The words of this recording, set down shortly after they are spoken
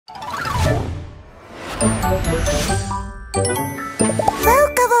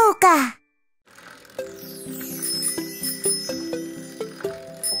VocaVoca.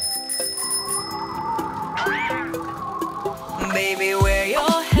 Baby, wear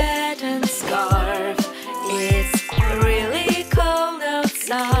your hat and scarf. It's really cold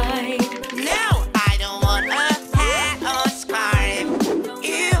outside. No, I don't want a hat or scarf.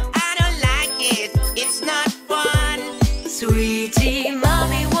 Ew, I don't like it. It's not fun. Sweetie,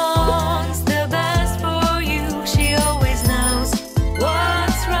 mommy wants the best for you. She always knows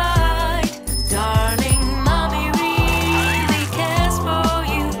what's right. Darling, mommy really cares for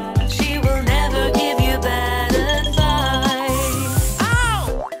you. She will never give you bad advice.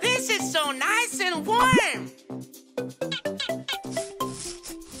 Oh, this is so nice and warm.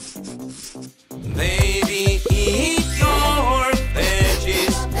 Baby, eat your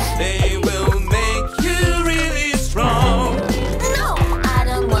veggies. They will make you really strong. No, I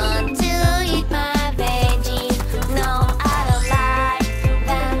don't want to eat my veggies. No, I don't like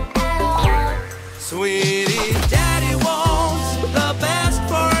them at all. Sweetie, Daddy wants the best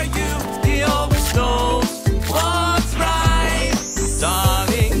for you. He always knows what's right.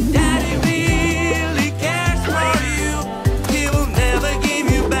 Darling, Daddy really cares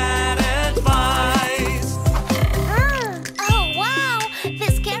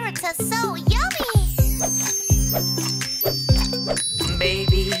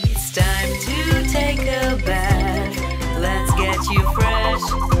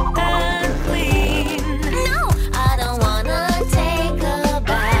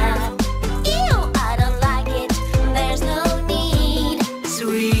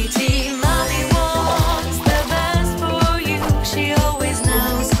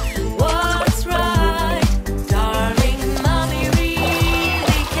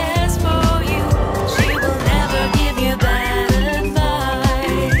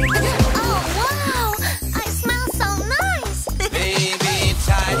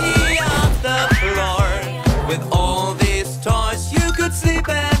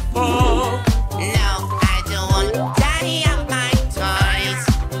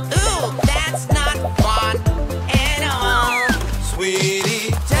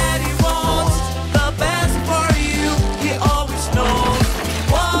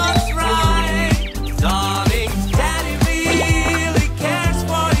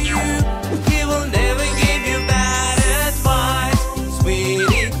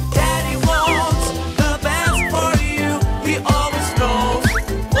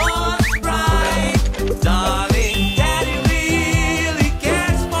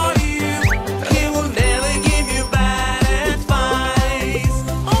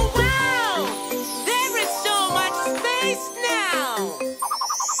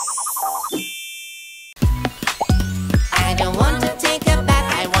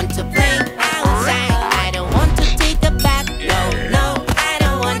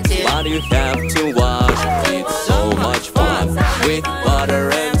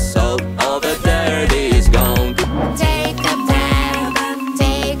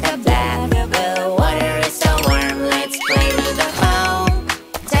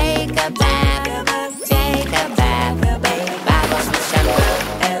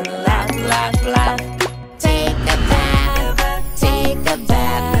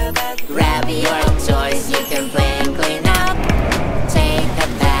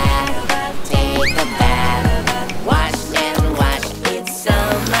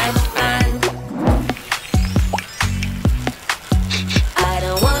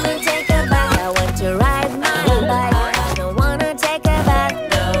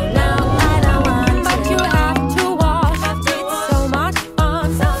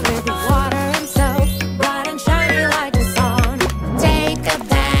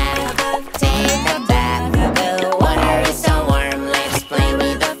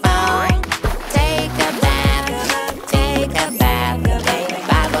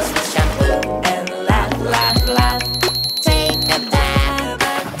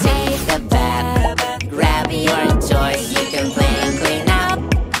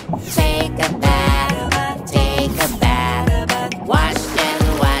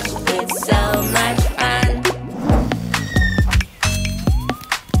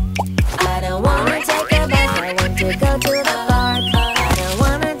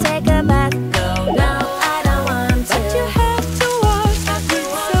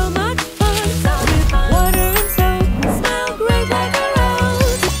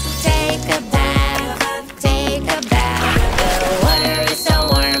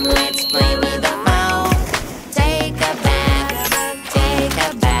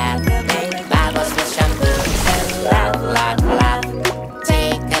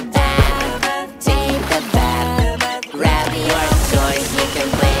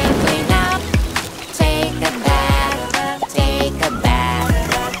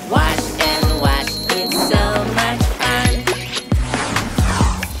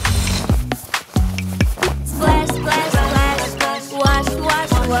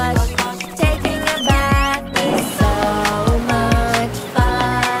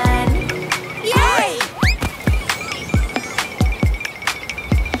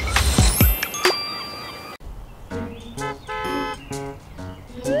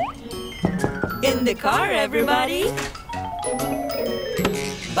in the car, everybody.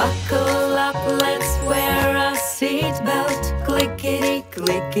 Buckle up, let's wear a seatbelt. Clickety,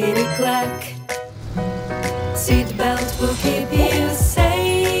 clickety, clack. Seatbelt will keep you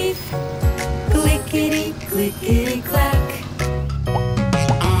safe. Clickety, clickety, clack.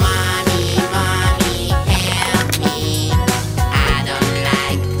 Mommy, mommy, help me. I don't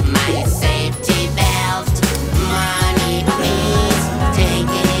like my safety belt. Mommy, please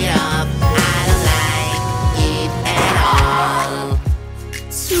take it off. I don't like it at all.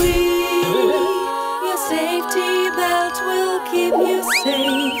 Sweet, your safety belt will keep you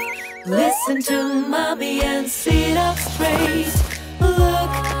safe. Listen to mommy and sit up straight.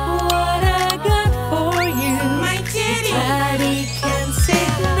 Look what I got for you. My titty. Daddy can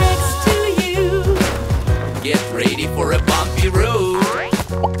sit next to you. Get ready for a bumpy road.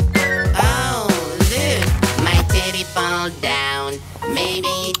 Oh, look, my teddy fall down. Maybe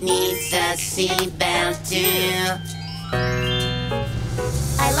it needs a seatbelt too.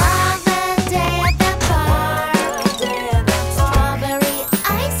 I love a day at the park. Strawberry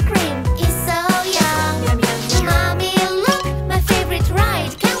ice cream is so yum. Mommy, look, my favorite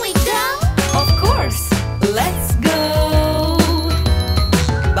ride. Can we go? Of course, let's go.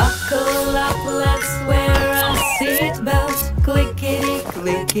 Buckle up, let's wear a seatbelt. Clickety,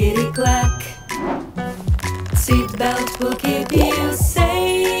 clickety, clack. Seatbelt will keep you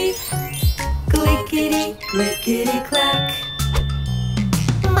safe. Clickety, clickety, clack.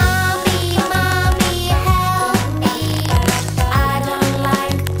 Mommy, mommy, help me. I don't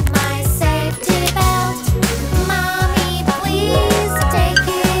like my safety belt. Mommy, please take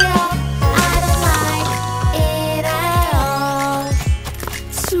it off. I don't like it at all.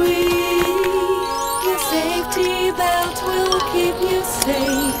 Sweet, your safety belt will keep you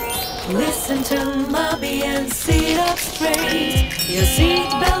safe. Listen to mommy and sit up straight. Your seat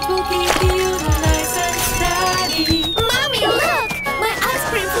belt will keep you nice and steady. Mommy, look! My ice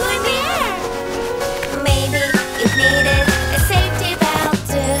cream flew in the air. Maybe it needed a safety belt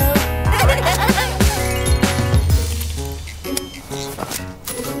too.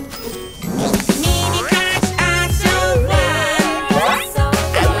 Mini cars are so fun.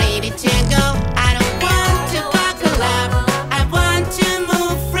 I'm ready to go. I don't want to buckle up. I want to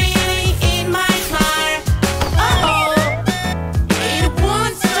move freely in my car. Oh, it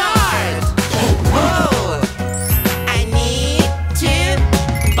won't start. Whoa! I need to.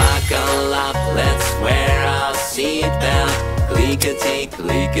 Buckle up, let's wear a seatbelt. Clickety,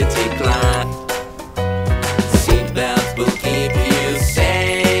 clickety, clack. Seatbelt will keep you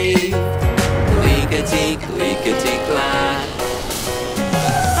safe. Clickety, clickety, clack.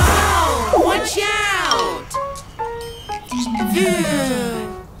 Oh, watch out!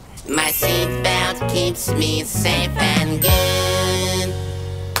 Phew. My seatbelt keeps me safe and good.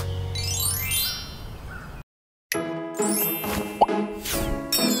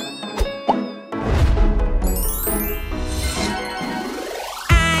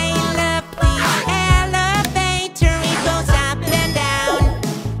 I love the elevator. It goes up and down,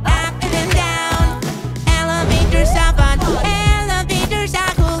 up and down. Elevators are fun, elevators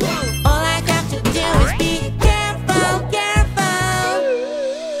are cool. All I have to do is be careful, careful.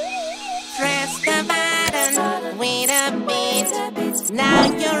 Press the button, wait a bit. Now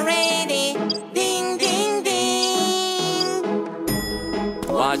you're ready. Ding, ding, ding.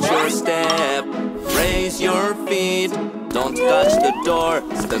 Watch your step, raise your feet. Don't touch the door,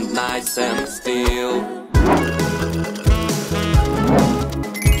 stand nice and still.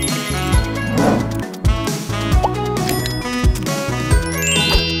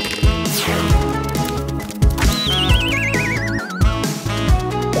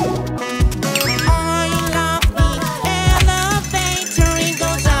 I love the elevator. It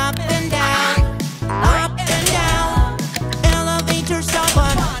goes up and down, up and down. Elevators are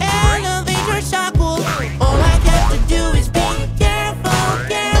fun, elevators are cool. All I have to do is be careful,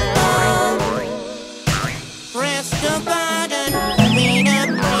 careful. Press the button, wait a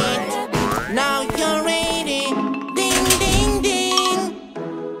bit. Now you're ready. Ding, ding, ding.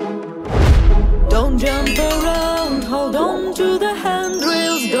 Don't jump around, hold on to the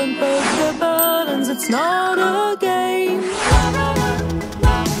handrails. Don't poke the buttons, it's not a game.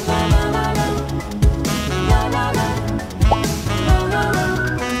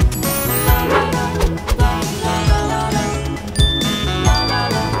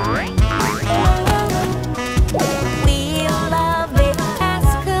 We love the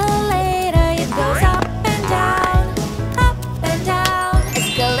escalator. It goes up and down, up and down.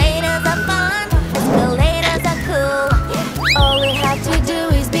 Escalators are fun, escalators are cool. All we have to do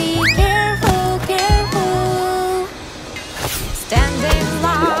is be careful, careful.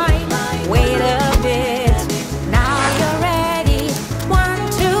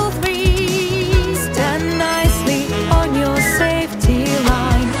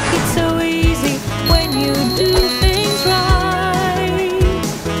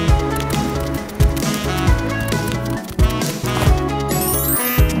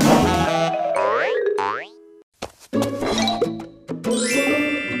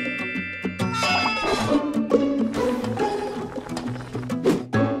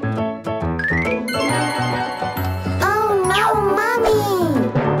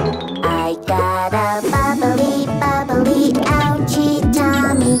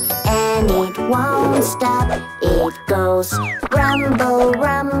 won't stop. It goes rumble,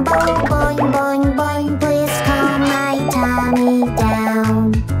 rumble, boing, boing, boing. Please calm my tummy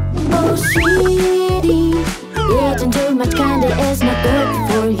down. Oh, sweetie, eating too much candy is not good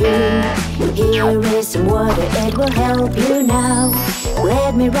for you. Here is some water, it will help you now.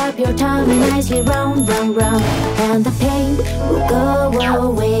 Let me wrap your tummy nicely round, round, round, and the pain will go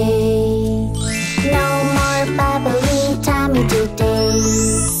away. No more bubbly tummy today.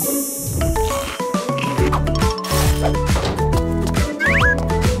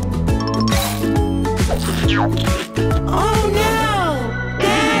 Oh no!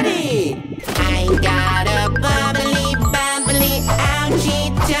 Daddy! I got a bubbly, bubbly, ouchie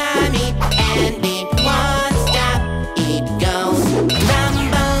tummy, and it won't stop. It goes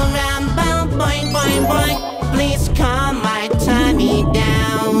rumble, rumble, boing, boing, boing. Please calm my tummy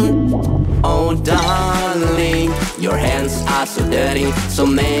down. Oh darling, your hands are so dirty, so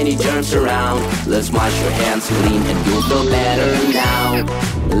many germs around. Let's wash your hands clean and you'll feel better now.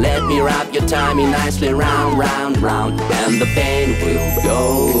 Let me wrap your tummy nicely round, round, round, and the pain will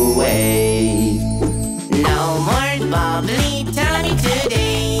go away. No more bubbly tummy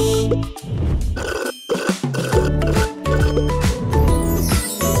today.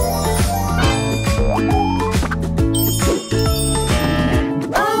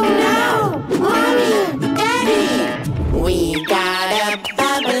 Oh no! Mommy! Daddy! We got a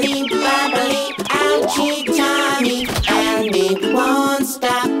bubbly, bubbly, ouchie tummy, and it won't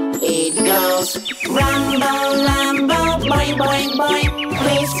stop. It goes rumble, rumble, boing, boing, boing.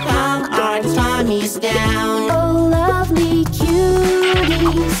 Please calm our tummies down. Oh, lovely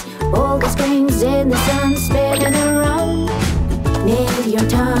cuties, all the springs in the sun spinning around. If your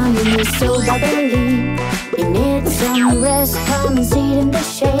tummy is so bubbly, you need some rest. Come and sit in the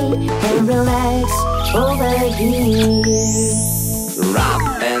shade and relax over here. Wrap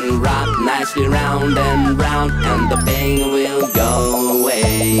and wrap nicely round and round, and the pain will go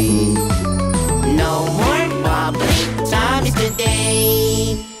away. No more bubbly tummies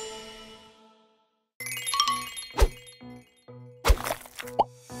today.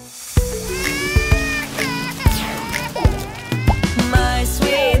 My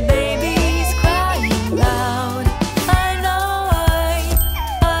sweet baby's crying loud. I know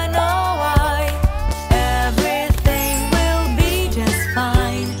why. Everything will be just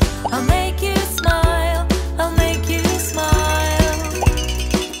fine. I'll make you smile.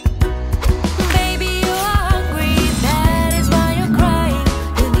 Baby, you are hungry, that is why you're crying.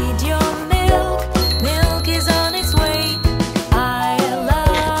 You need your milk. Milk is on its way. I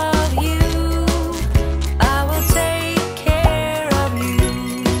love you. I will take care of you.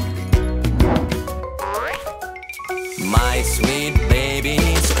 My sweet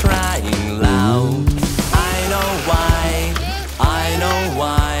baby's crying loud. I know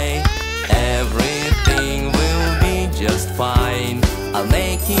why. Everything will be just fine. I'll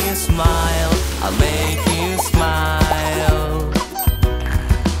make you smile.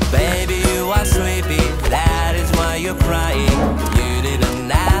 Baby, you are sleepy, that is why you're crying. You need a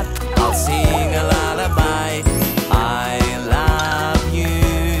nap, I'll sing a lullaby. I love you,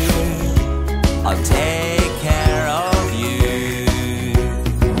 I'll take care of you.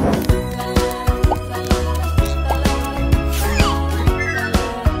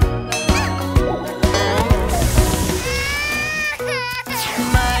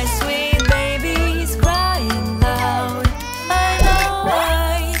 My sweet baby's crying loud. I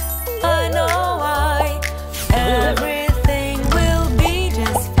know why. Everything will be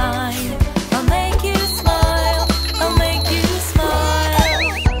just fine. I'll make you smile.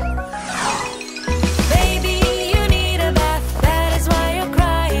 Baby, you need a bath, that is why you're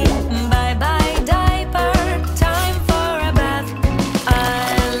crying. Bye bye diaper, time for a bath. I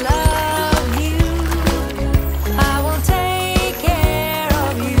love you. I will take care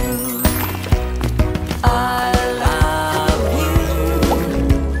of you. I love you.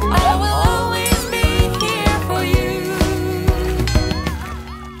 I will always be here for you.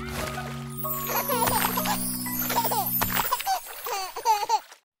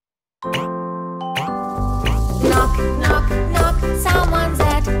 Knock, knock, knock, someone's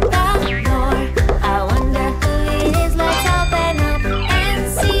at the door. I wonder who it is, let's open up and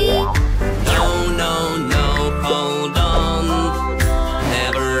see. No, hold on.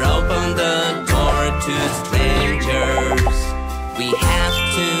 Never open the door to strangers. We have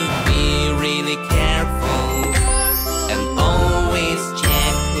to be really careful and always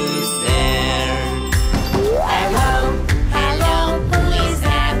check who's there. Hello, hello, who is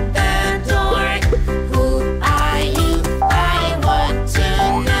at the door? Who are you? I want to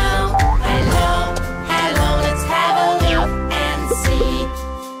know. Hello, hello, let's have a look and see.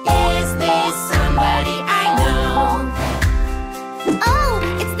 Is this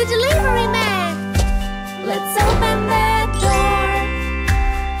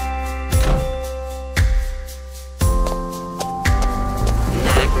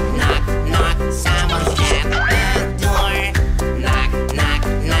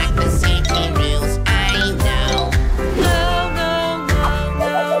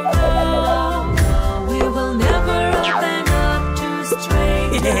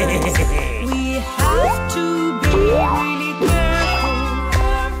We have to be really careful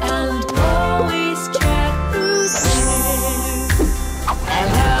and always check who's there.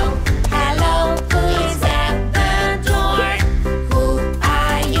 Hello, hello, who is at the door? Who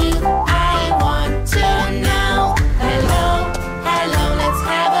are you? I want to know. Hello, hello, let's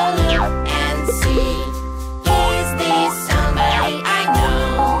have a look and see. Is this somebody I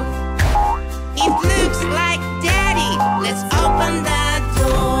know? It looks like Daddy. Let's open the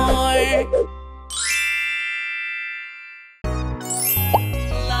door.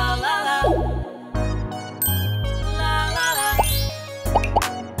 La la la. La la la.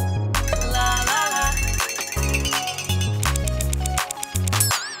 La la la.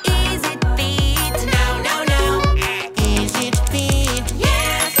 Is it feet? No, no, no. Is it feet?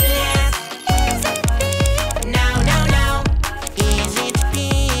 Yes, yes. Is it feet? No, no, no. Is it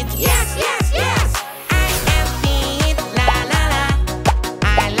feet? Yes, yes, yes. I am feet. La la la.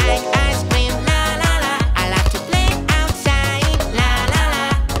 I like ice cream. La la la. I like to play outside. La la la.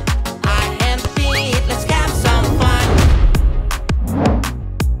 I am feet. Let's have some fun.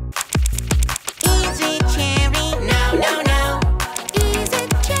 Is it cherry? No, no, no. Is it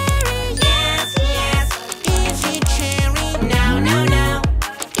cherry? Yes, yes. Is it cherry? No, no, no.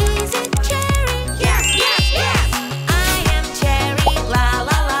 Is it cherry? Yes, yes, yes. I am cherry, la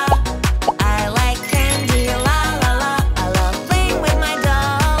la la. I like candy, la la la. I love playing with my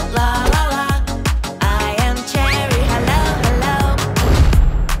doll, la la la. I am cherry, hello, hello.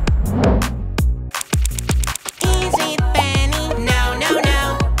 Is it Fanny? No, no, no.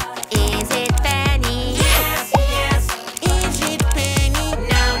 Is it Fanny? Yes, yes. Is it Fanny?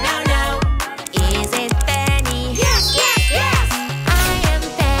 No, no, no. Is it Fanny? Yes, yes, yes. I am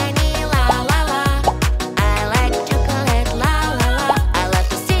Fanny, la la la. I like chocolate, la la la. I love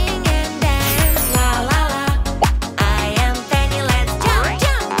to sing and dance, la la la. I am Fanny, let's jump,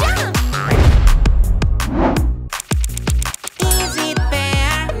 jump, jump. Is it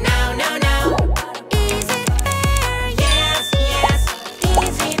Bear? No, no, no. Is it fair? Yes, yes.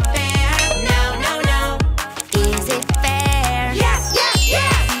 Is it Bear? No, no, no. Is it fair? Yes, yes,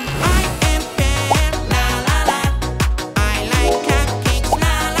 yes. I am Bear. La la la. I like cupcakes.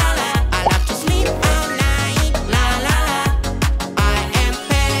 La la la. I love to sleep all night. La la la. I am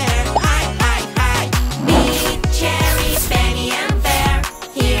Bear. Hi, hi, hi. Big cherry, Fanny and fair.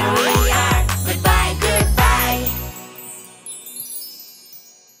 Here we are. Goodbye, goodbye.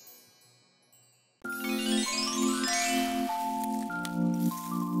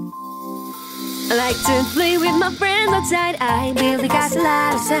 I like to play with my friends outside. I build a castle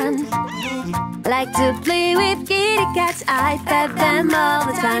out of sand. I like to play with kitty cats. I pet them all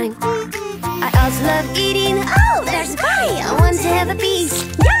the time. I also love eating. Oh, there's a pie. I want to have a piece.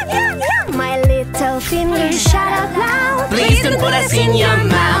 Yum, yum, yum. My little fingers shout out loud. Please don't put us in your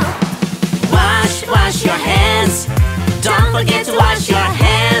mouth. Wash your hands. Don't forget to wash your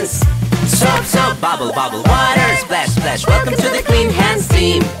hands. Soap, soap, bubble, bubble, water, splash, splash. Welcome to the clean hands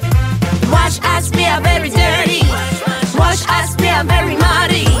team. Wash us, we are very dirty. Wash us, we are very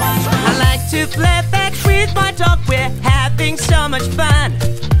muddy. I like to play fetch with my dog. We're having so much fun.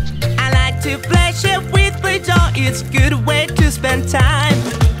 I like to play shit with Play-Doh. It's a good way to spend time.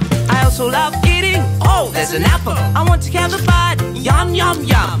 I also love eating. Oh, there's an apple. I want to have a bite. Yum, yum,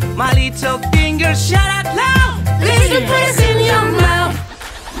 yum. My little fingers shout out loud. Please don't put us in your mouth.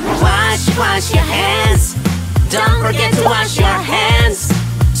 Wash your hands. Don't forget to wash your hands.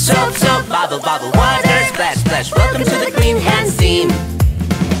 Soap, soap, bubble, bubble, water, splash, splash. Welcome to the clean hands team.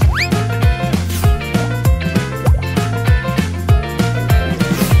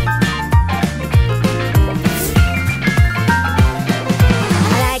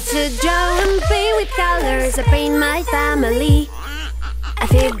 I like to draw and play with colors. I paint my family. I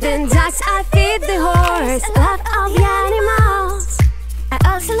feed the ducks, I feed the horse. Love all the animals. I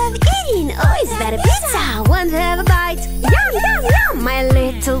also love eating. Oh, is that a pizza? Want to have a bite? Yum, yum, yum. My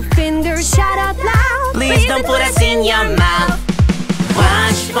little fingers shout out loud. Please don't put us in your mouth.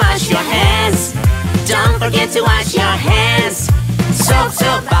 Wash your hands. Don't forget to wash your hands. Soap,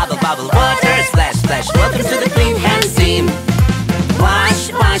 soap, bubble, bubble, water, splash, splash. Welcome to the clean hands team. Wash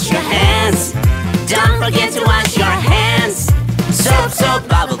your hands. Don't forget to wash your hands. Soap, soap,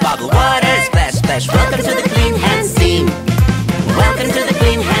 bubble, bubble, water, splash, splash. Welcome to the clean hands team. Welcome to the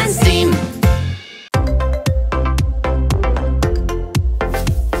clean hands team.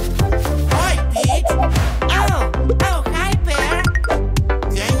 Hi, Pete. Oh, hi, Bear.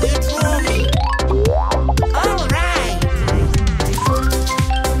 Can you draw me? All right.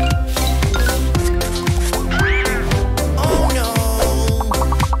 Oh no.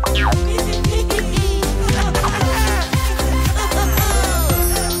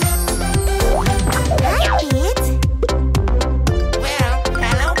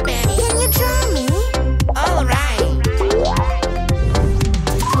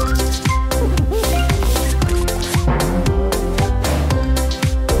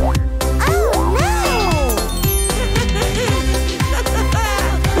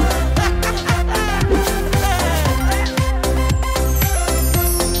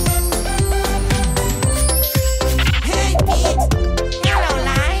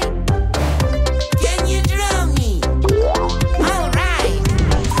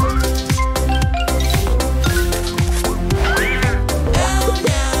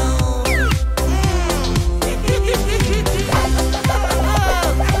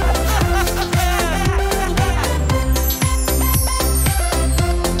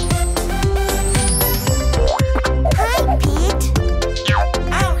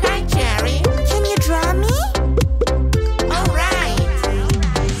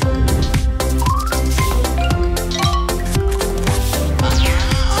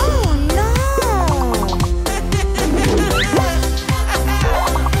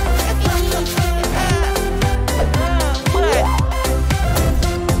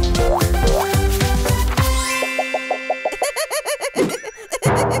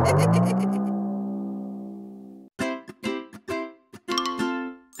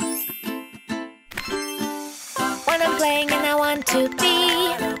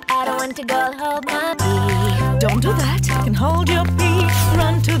 want to go hold my pee. Don't do that. You can hold your pee.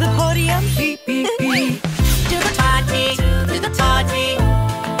 Run to the potty and pee, pee, pee. To the potty, to the potty,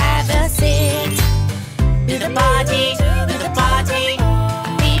 have a seat. To the potty,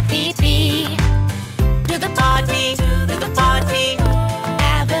 pee, pee, pee. To the potty,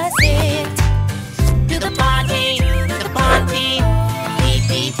 have a seat. To the potty, pee,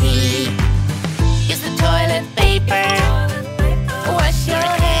 pee, pee. Use the toilet paper. Wash your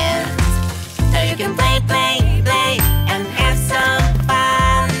hands so you can play, play, play, and have some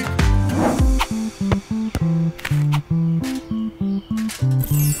fun.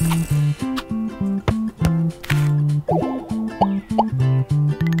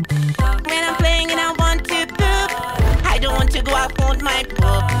 When I'm playing and I want to poop, I don't want to go out hold my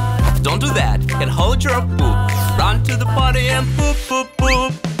poop. Don't do that. You can hold your poop. Run to the potty and poop, poop,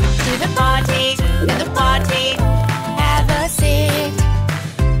 poop. To the potty, have a seat.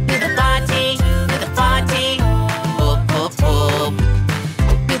 To the potty, poop, poop, poop.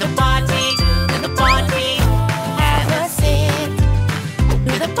 To the potty, have a seat.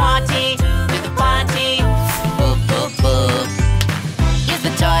 To the potty, poop, poop, poop. Use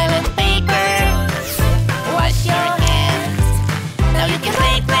the toilet paper. Wash your hands. Now you can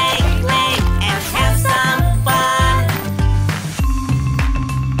play, play, play, and have some fun.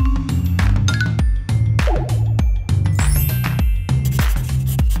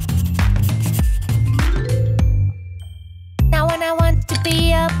 Now when I want to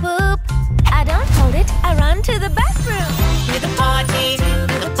be a poop, I don't hold it, I run to the bathroom. To the potty,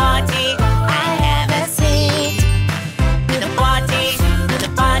 I have a seat. To the potty,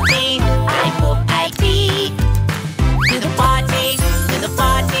 I poop, I pee. To the potty,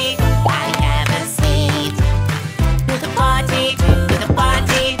 I have a seat. To the potty,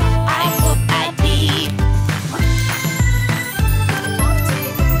 I poop, I pee.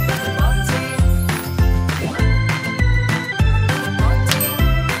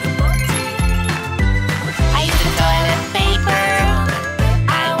 I use the toilet paper.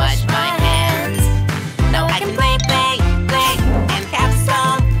 I wash my hands. Now I can play, play, play, and have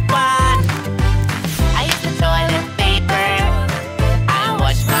some fun. I use the toilet paper. I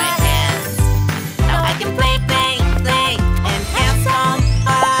wash my hands. Now I can play, play, play, and have some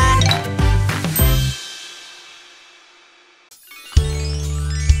fun.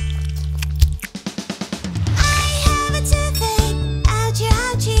 I have a toothache, ouchie,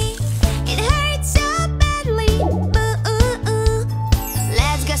 ouchie. It hurts so badly, ooh.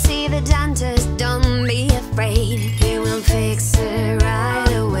 Let's go see the dentist, don't be afraid. He will fix it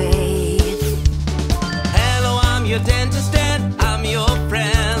right away. Hello, I'm your dentist and I'm your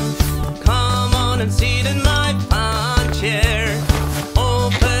friend. Come on and sit in my fun chair.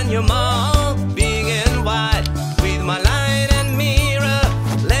 Open your mouth, big and wide, with my light and mirror.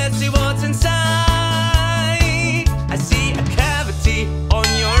 Let's see what's inside. I see a cavity on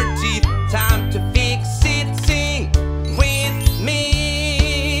your teeth. Time to fix it. Sing with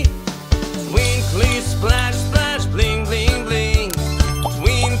me. Twinkly splash, splash, bling, bling, bling.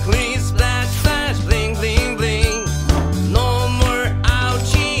 Twinkly splash, splash, bling, bling, bling. No more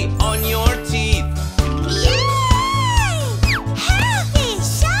ouchie on your teeth. Yay! Healthy,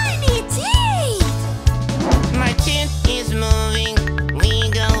 shiny teeth! My teeth is moving,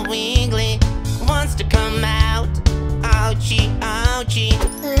 wiggle, wiggly, wants to come out. Ouchie, ouchie.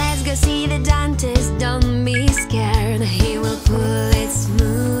 Let's go see the dentist, don't be scared. He will pull it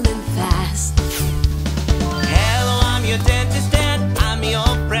smooth and fast. Hello, I'm your dentist and I'm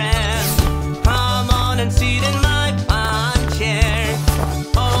your friend. Come on and sit in my fun chair.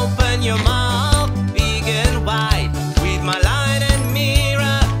 Open your mouth, big and wide, with my light and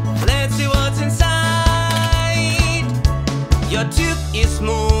mirror. Let's see what's inside. Your tooth is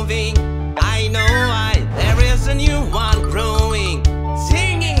moving, I know why. There is a new one growing.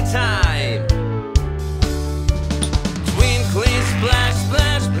 Singing time. Twinkly splash,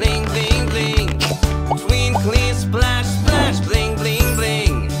 splash, bling, bling, bling. Twinkly splash, splash, bling, bling,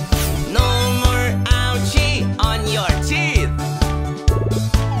 bling. No more ouchie on your teeth.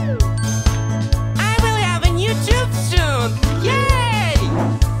 I will have a new tooth soon. Yay!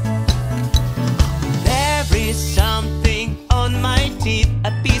 There is something on my teeth.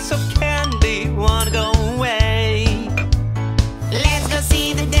 A piece of candy won't go away. Let's go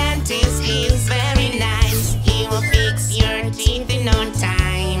see the dentist, he's very nice. He will fix your teeth in no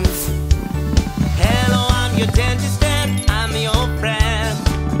time. Hello, I'm your dentist and I'm your friend.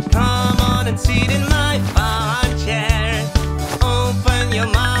 Come on and sit in my fun chair. Open your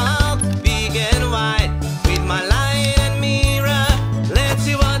mouth, big and wide, with my light and mirror. Let's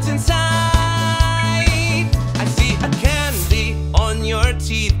see what's inside. I see a candy on on your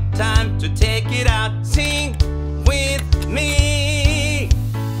teeth. Time to take it out. Sing with me.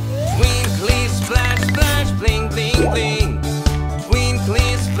 Twinkly splash, splash, bling, bling, bling.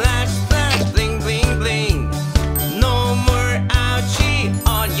 Twinkly splash, splash, bling, bling, bling. No more ouchie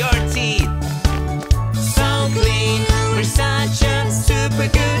on your teeth. So clean, we're such a super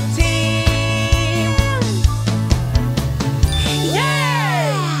good team.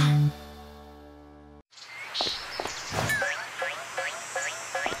 Yeah!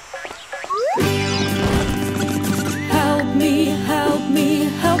 Help me, help me,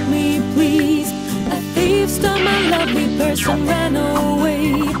 help me, please. A thief stole my lovely purse and ran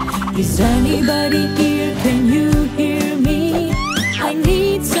away. Is anybody here? Can